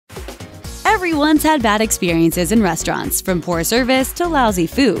Everyone's had bad experiences in restaurants, from poor service to lousy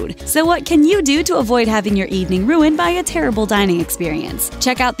food. So what can you do to avoid having your evening ruined by a terrible dining experience?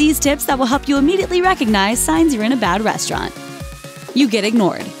 Check out these tips that will help you immediately recognize signs you're in a bad restaurant. You get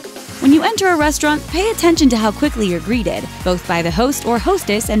ignored. When you enter a restaurant, pay attention to how quickly you're greeted, both by the host or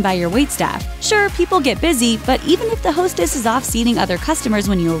hostess and by your waitstaff. Sure, people get busy, but even if the hostess is off seating other customers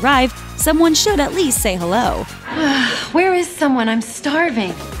when you arrive, someone should at least say hello. Where is someone? I'm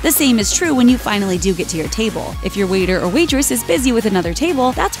starving. The same is true when you finally do get to your table. If your waiter or waitress is busy with another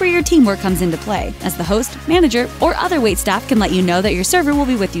table, that's where your teamwork comes into play, as the host, manager, or other waitstaff can let you know that your server will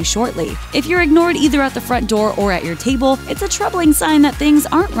be with you shortly. If you're ignored either at the front door or at your table, it's a troubling sign that things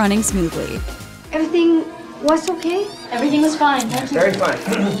aren't running smoothly. Everything was okay? Everything was fine, thank you. Very fine.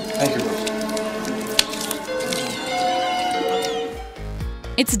 Thank you.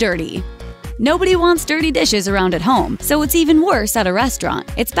 It's dirty. Nobody wants dirty dishes around at home, so it's even worse at a restaurant.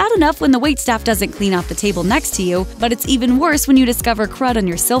 It's bad enough when the waitstaff doesn't clean off the table next to you, but it's even worse when you discover crud on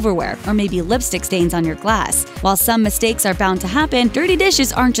your silverware or maybe lipstick stains on your glass. While some mistakes are bound to happen, dirty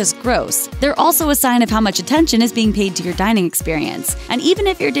dishes aren't just gross. They're also a sign of how much attention is being paid to your dining experience. And even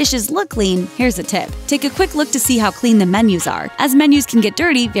if your dishes look clean, here's a tip. Take a quick look to see how clean the menus are, as menus can get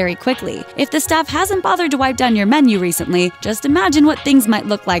dirty very quickly. If the staff hasn't bothered to wipe down your menu recently, just imagine what things might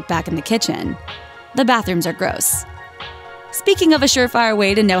look like back in the kitchen. The bathrooms are gross. Speaking of a surefire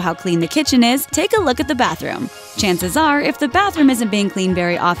way to know how clean the kitchen is, take a look at the bathroom. Chances are, if the bathroom isn't being cleaned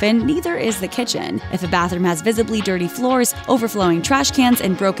very often, neither is the kitchen. If a bathroom has visibly dirty floors, overflowing trash cans,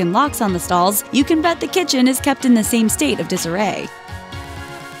 and broken locks on the stalls, you can bet the kitchen is kept in the same state of disarray.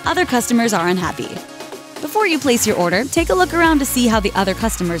 Other customers are unhappy. Before you place your order, take a look around to see how the other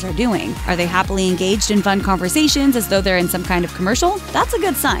customers are doing. Are they happily engaged in fun conversations as though they're in some kind of commercial? That's a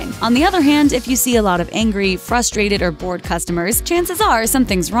good sign. On the other hand, if you see a lot of angry, frustrated, or bored customers, chances are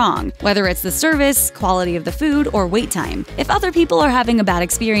something's wrong, whether it's the service, quality of the food, or wait time. If other people are having a bad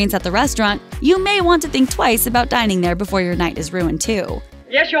experience at the restaurant, you may want to think twice about dining there before your night is ruined too.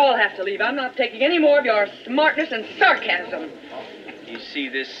 Yes, you all have to leave. I'm not taking any more of your smartness and sarcasm. You see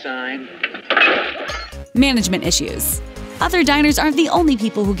this sign? Management issues. Other diners aren't the only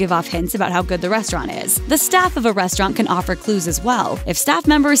people who give off hints about how good the restaurant is. The staff of a restaurant can offer clues as well. If staff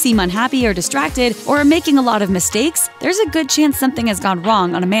members seem unhappy or distracted, or are making a lot of mistakes, there's a good chance something has gone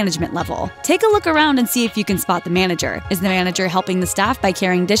wrong on a management level. Take a look around and see if you can spot the manager. Is the manager helping the staff by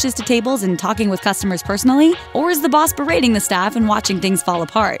carrying dishes to tables and talking with customers personally? Or is the boss berating the staff and watching things fall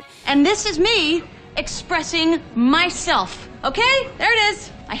apart? And this is me expressing myself. Okay? There it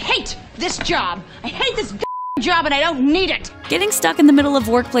is. I hate this job. I hate this job and I don't need it. Getting stuck in the middle of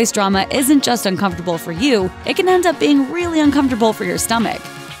workplace drama isn't just uncomfortable for you, it can end up being really uncomfortable for your stomach.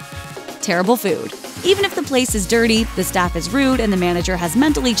 Terrible food. Even if the place is dirty, the staff is rude, and the manager has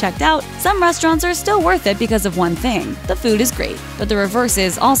mentally checked out, some restaurants are still worth it because of one thing: the food is great. But the reverse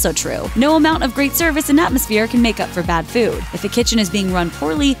is also true. No amount of great service and atmosphere can make up for bad food. If a kitchen is being run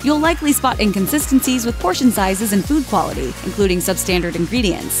poorly, you'll likely spot inconsistencies with portion sizes and food quality, including substandard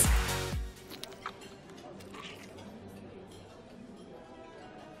ingredients.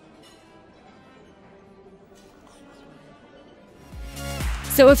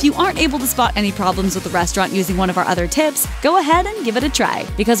 So if you aren't able to spot any problems with the restaurant using one of our other tips, go ahead and give it a try.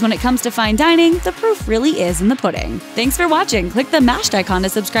 Because when it comes to fine dining, the proof really is in the pudding. Thanks for watching. Click the mashed icon to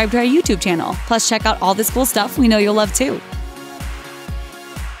subscribe to our YouTube channel. Plus, check out all this cool stuff we know you'll love too.